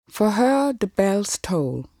For her the bells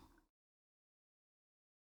toll.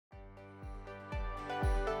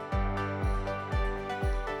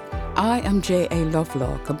 I am J.A.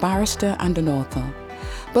 Lovelock, a barrister and an author,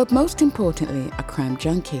 but most importantly, a crime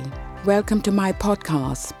junkie. Welcome to my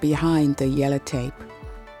podcast, Behind the Yellow Tape.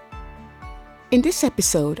 In this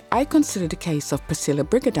episode, I consider the case of Priscilla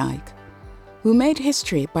Biggadyke, who made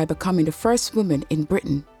history by becoming the first woman in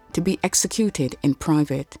Britain to be executed in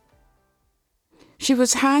private. She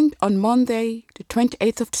was hanged on Monday, the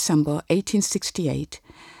 28th of December 1868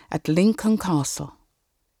 at Lincoln Castle,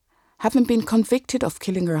 having been convicted of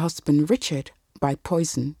killing her husband Richard by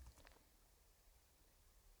poison.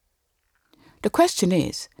 The question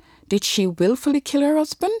is, did she willfully kill her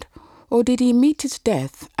husband, or did he meet his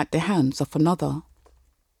death at the hands of another?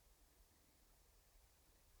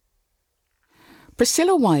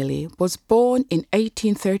 Priscilla Wiley was born in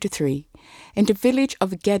 1833 in the village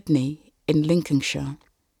of Biggadyke in Lincolnshire.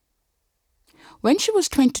 When she was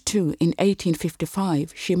 22 in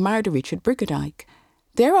 1855, she married Richard Biggadyke.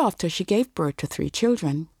 Thereafter, she gave birth to 3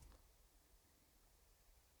 children.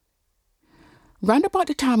 Round about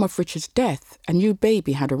the time of Richard's death, a new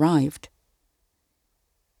baby had arrived.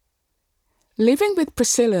 Living with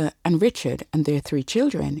Priscilla and Richard and their 3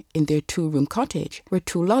 children in their 2-room cottage were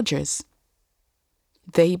 2 lodgers,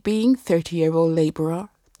 they being 30-year-old labourer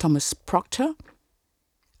Thomas Proctor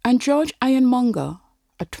and George Ironmonger,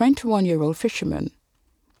 a 21-year-old fisherman.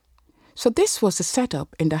 So this was the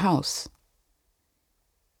setup in the house.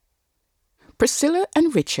 Priscilla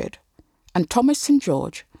and Richard and Thomas and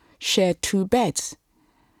George shared 2 beds,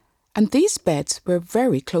 and these beds were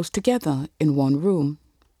very close together in one room.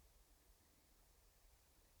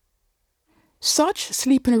 Such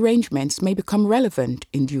sleeping arrangements may become relevant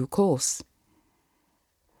in due course,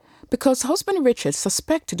 because husband Richard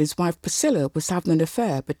suspected his wife Priscilla was having an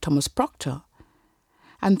affair with Thomas Proctor,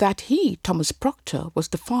 and that he, Thomas Proctor, was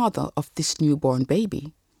the father of this newborn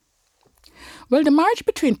baby. Well, the marriage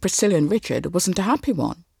between Priscilla and Richard wasn't a happy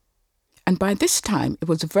one, and by this time it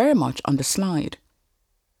was very much on the slide.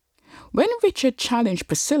 When Richard challenged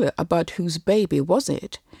Priscilla about whose baby was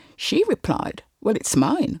it, she replied, "Well, it's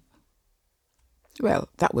mine." Well,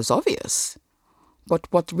 that was obvious. But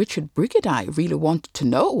what Richard Biggadyke really wanted to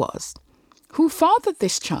know was, who fathered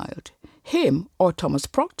this child, him or Thomas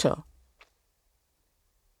Proctor?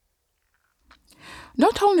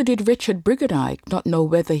 Not only did Richard Biggadyke not know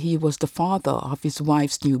whether he was the father of his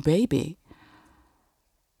wife's new baby,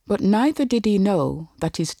 but neither did he know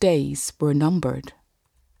that his days were numbered.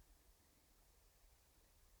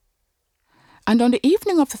 And on the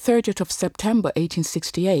evening of the 30th of September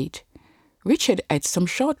 1868, Richard ate some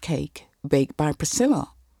shortcake baked by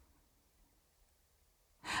Priscilla.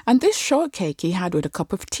 And this shortcake he had with a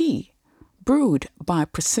cup of tea, brewed by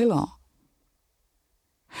Priscilla.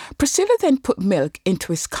 Priscilla then put milk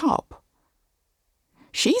into his cup.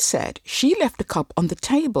 She said she left the cup on the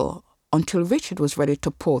table until Richard was ready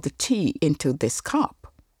to pour the tea into this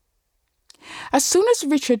cup. As soon as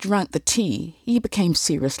Richard drank the tea, he became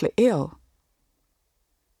seriously ill.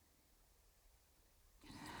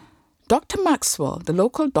 Dr. Maxwell, the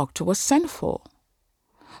local doctor, was sent for,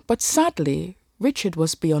 but sadly, Richard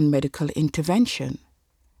was beyond medical intervention.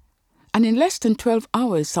 And in less than 12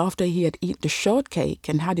 hours after he had eaten the shortcake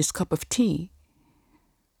and had his cup of tea,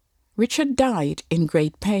 Richard died in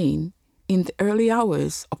great pain in the early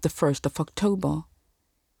hours of the 1st of October.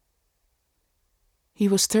 He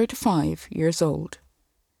was 35 years old.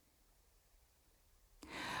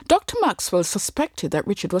 Dr. Maxwell suspected that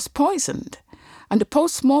Richard was poisoned, and the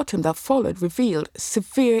post-mortem that followed revealed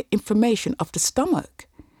severe inflammation of the stomach,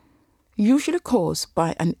 usually caused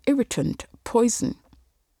by an irritant poison.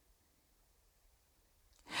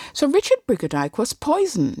 So Richard Biggadyke was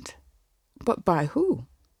poisoned, but by who?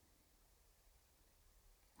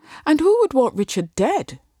 And who would want Richard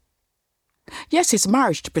dead? Yes, his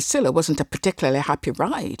marriage to Priscilla wasn't a particularly happy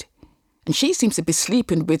ride, and she seems to be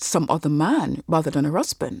sleeping with some other man rather than her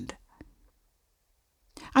husband.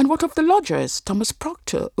 And what of the lodgers, Thomas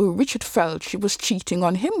Proctor, who Richard felt she was cheating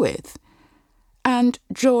on him with, and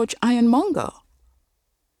George Ironmonger?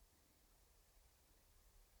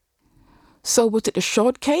 So was it the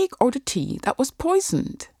shortcake or the tea that was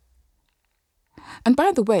poisoned? And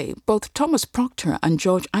by the way, both Thomas Proctor and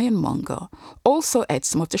George Ironmonger also ate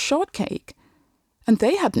some of the shortcake, and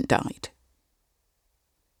they hadn't died.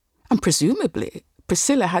 And presumably,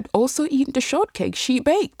 Priscilla had also eaten the shortcake she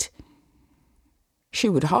baked. She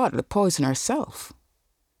would hardly poison herself.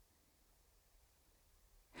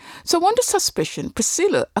 So under suspicion,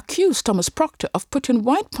 Priscilla accused Thomas Proctor of putting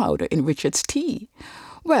white powder in Richard's tea.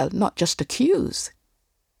 Well, not just accuse.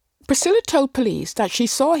 Priscilla told police that she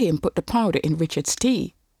saw him put the powder in Richard's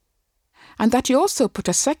tea, and that he also put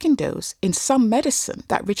a second dose in some medicine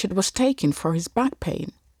that Richard was taking for his back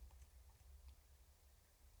pain.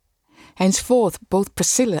 Henceforth, both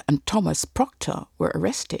Priscilla and Thomas Proctor were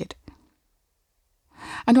arrested.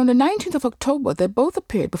 And on the 19th of October, they both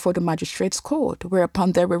appeared before the magistrate's court,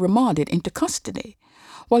 whereupon they were remanded into custody,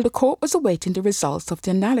 while the court was awaiting the results of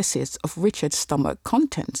the analysis of Richard's stomach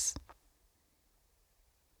contents.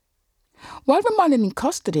 While remanded in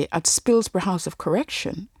custody at Spilsbury House of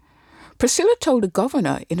Correction, Priscilla told the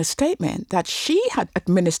governor in a statement that she had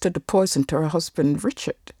administered the poison to her husband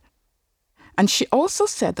Richard, and she also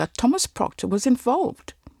said that Thomas Proctor was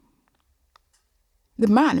involved, the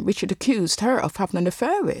man Richard accused her of having an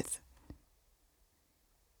affair with.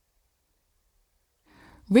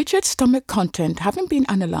 Richard's stomach content, having been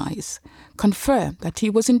analysed, confirmed that he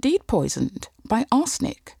was indeed poisoned by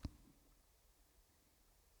arsenic.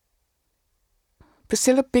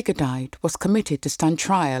 Priscilla Biggadyke was committed to stand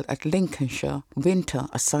trial at Lincolnshire Winter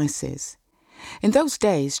Assizes. In those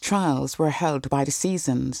days, trials were held by the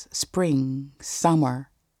seasons: spring, summer,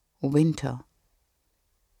 winter.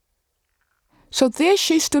 So there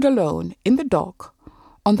she stood alone in the dock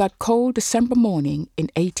on that cold December morning in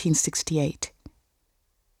 1868.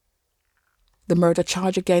 The murder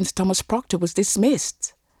charge against Thomas Proctor was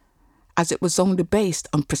dismissed, as it was only based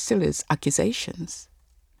on Priscilla's accusations.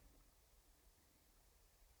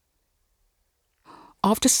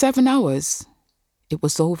 After 7 hours, it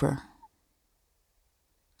was over.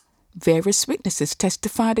 Various witnesses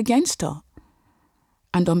testified against her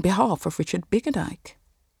and on behalf of Richard Biggadyke.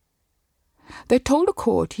 They told the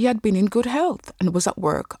court he had been in good health and was at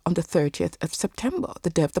work on the 30th of September, the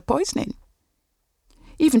day of the poisoning.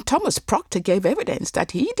 Even Thomas Proctor gave evidence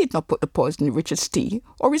that he did not put the poison in Richard's tea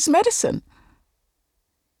or his medicine.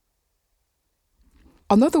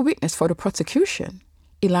 Another witness for the prosecution,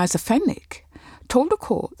 Eliza Fenwick, told the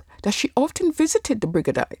court that she often visited the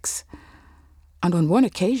Biggadykes, and on one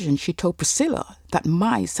occasion she told Priscilla that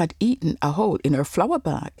mice had eaten a hole in her flour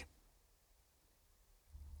bag.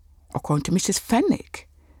 According to Mrs. Fenwick,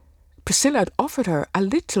 Priscilla had offered her a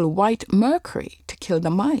little white mercury to kill the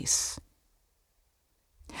mice.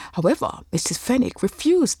 However, Mrs. Fenwick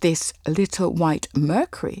refused this little white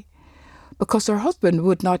mercury because her husband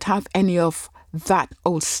would not have any of that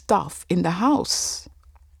old stuff in the house.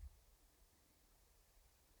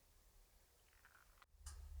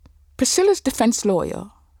 Priscilla's defense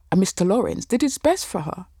lawyer, a Mr. Lawrence, did his best for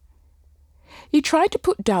her. He tried to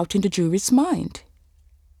put doubt in the jury's mind.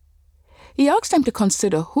 He asked them to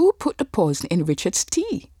consider who put the poison in Richard's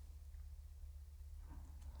tea.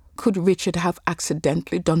 Could Richard have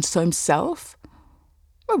accidentally done so himself?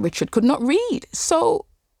 Well, Richard could not read, so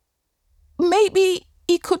maybe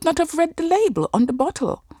he could not have read the label on the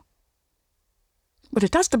bottle. But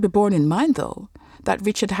it has to be borne in mind, though, that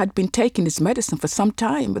Richard had been taking his medicine for some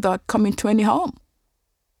time without coming to any harm.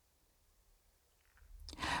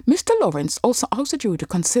 Mr. Lawrence also asked the jury to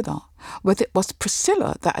consider whether it was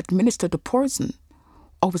Priscilla that administered the poison,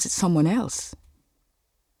 or was it someone else.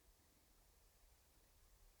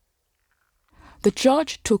 The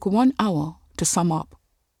judge took 1 hour to sum up.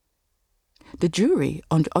 The jury,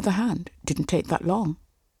 on the other hand, didn't take that long.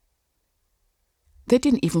 They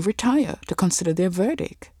didn't even retire to consider their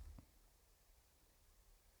verdict.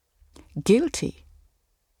 Guilty,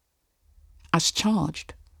 as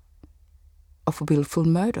charged, of willful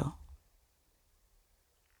murder.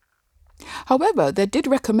 However, they did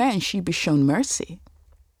recommend she be shown mercy.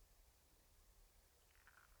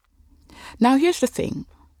 Now here's the thing.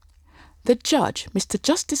 The judge, Mr.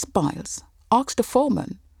 Justice Biles, asked the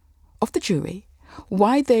foreman of the jury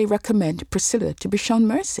why they recommend Priscilla to be shown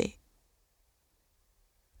mercy.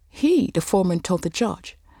 He, the foreman, told the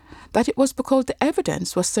judge that it was because the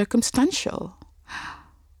evidence was circumstantial.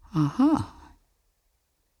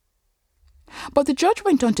 But the judge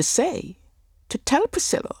went on to say, to tell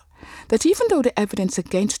Priscilla that even though the evidence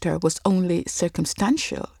against her was only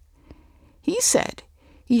circumstantial, he said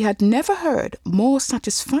he had never heard more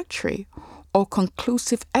satisfactory or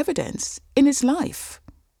conclusive evidence in his life.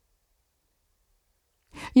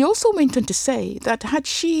 He also went on to say that had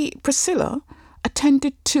she, Priscilla,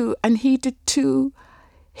 attended to and heeded to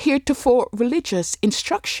heretofore religious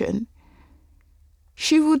instruction,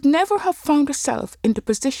 she would never have found herself in the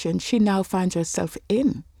position she now finds herself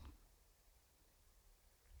in.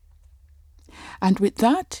 And with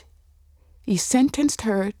that, he sentenced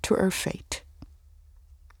her to her fate,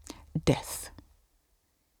 death.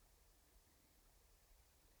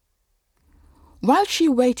 While she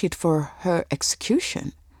waited for her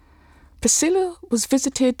execution, Priscilla was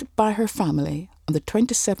visited by her family on the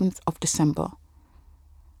 27th of December.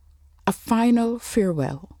 A final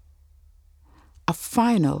farewell. A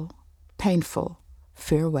final, painful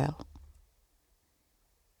farewell.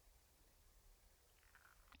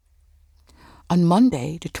 On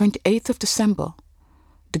Monday, the 28th of December,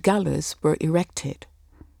 the gallows were erected,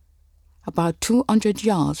 about 200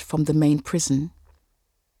 yards from the main prison.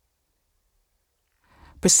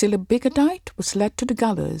 Priscilla Biggadyke was led to the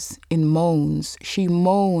gallows in moans. She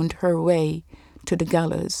moaned her way to the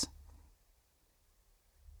gallows.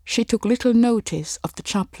 She took little notice of the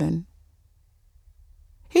chaplain.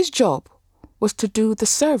 His job was to do the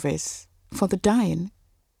service for the dying.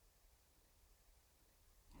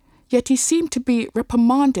 Yet he seemed to be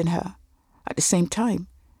reprimanding her at the same time,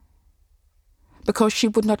 because she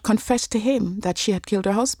would not confess to him that she had killed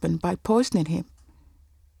her husband by poisoning him.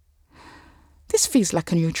 This feels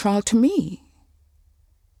like a new trial to me.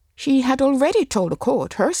 She had already told the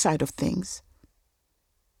court her side of things.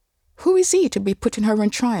 Who is he to be putting her on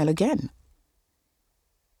trial again?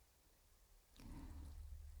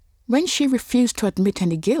 When she refused to admit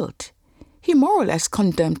any guilt, he more or less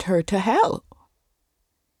condemned her to hell.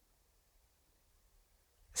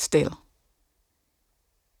 Still,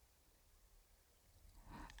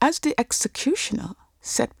 as the executioner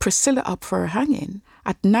set Priscilla up for her hanging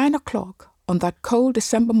at 9 o'clock on that cold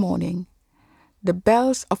December morning, the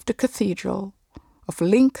bells of the cathedral, of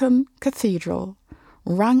Lincoln Cathedral,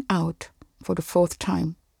 rang out for the 4th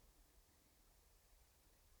time.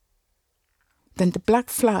 Then the black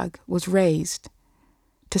flag was raised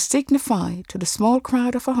to signify to the small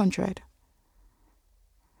crowd of 100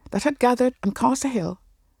 that had gathered on Castle Hill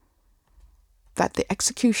that the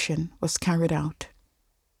execution was carried out.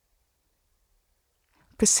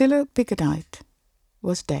 Priscilla Biggadyke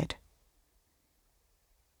was dead.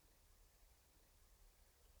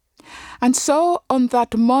 And so on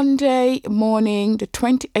that Monday morning, the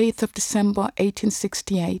 28th of December,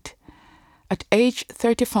 1868, at age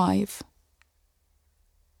 35,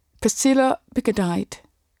 Priscilla Biggadyke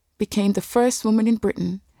became the first woman in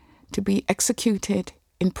Britain to be executed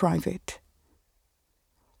in private.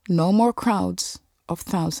 No more crowds of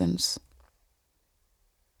thousands.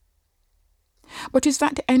 But is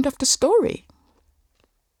that the end of the story?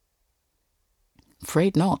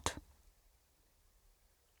 Afraid not.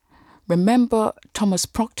 Remember Thomas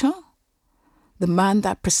Proctor, the man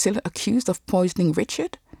that Priscilla accused of poisoning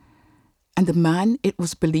Richard, and the man it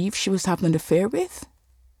was believed she was having an affair with?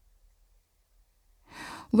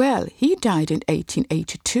 Well, he died in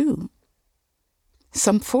 1882,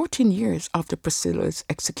 some 14 years after Priscilla's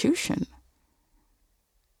execution.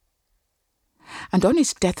 And on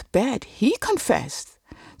his deathbed, he confessed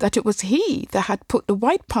that it was he that had put the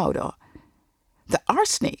white powder, the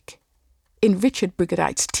arsenic, in Richard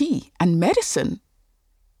Biggadyke's tea and medicine.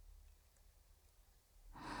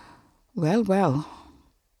 Well, well.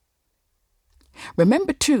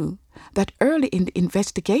 Remember, too, that early in the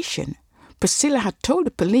investigation, Priscilla had told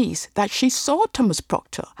the police that she saw Thomas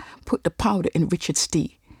Proctor put the powder in Richard's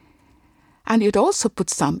tea, and he had also put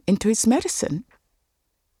some into his medicine.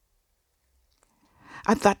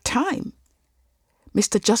 At that time,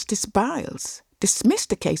 Mr. Justice Biles dismissed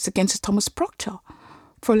the case against Thomas Proctor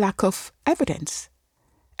for lack of evidence,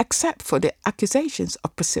 except for the accusations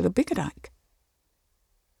of Priscilla Biggadyke.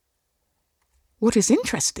 What is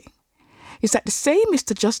interesting is that the same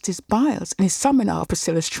Mr. Justice Biles, in his summary of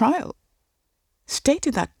Priscilla's trial,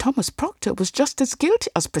 stated that Thomas Proctor was just as guilty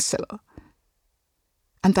as Priscilla,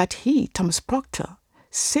 and that he, Thomas Proctor,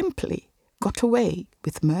 simply got away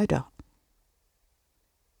with murder.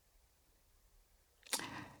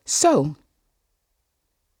 So,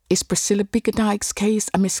 is Priscilla Biggadyke's case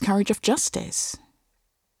a miscarriage of justice?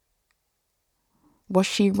 Was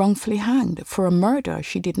she wrongfully hanged for a murder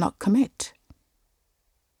she did not commit?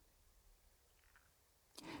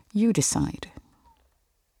 You decide.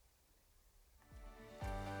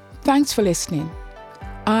 Thanks for listening.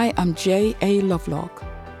 I am J.A. Lovelock.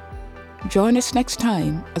 Join us next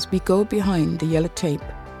time as we go behind the yellow tape.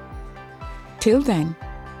 Till then,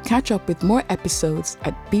 catch up with more episodes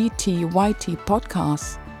at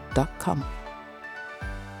btytpodcast.com.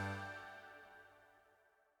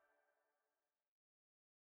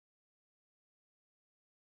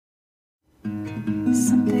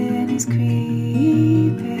 Something is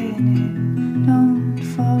creeping in, don't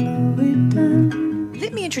follow it down.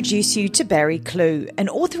 Let me introduce you to Barry Clue, an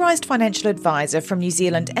authorised financial advisor from New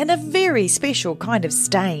Zealand and a very special kind of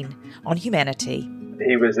stain on humanity.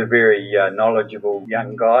 He was a very knowledgeable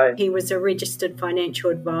young guy. He was a registered financial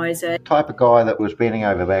advisor. Type of guy that was bending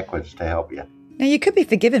over backwards to help you. Now, you could be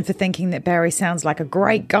forgiven for thinking that Barry sounds like a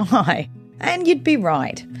great guy. And you'd be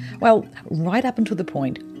right. Well, right up until the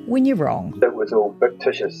point when you're wrong. It was all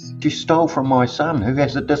fictitious. She stole from my son who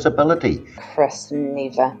has a disability. Chris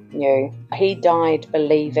never knew. He died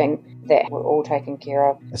believing that we're all taken care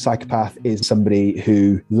of. A psychopath is somebody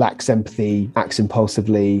who lacks empathy, acts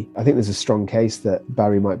impulsively. I think there's a strong case that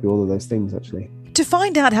Barry might be all of those things, actually. To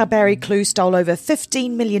find out how Barry Clue stole over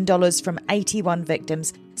 $15 million from 81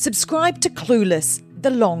 victims, subscribe to Clueless, The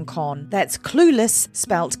Long Con. That's Clueless,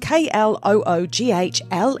 spelt Klooghless.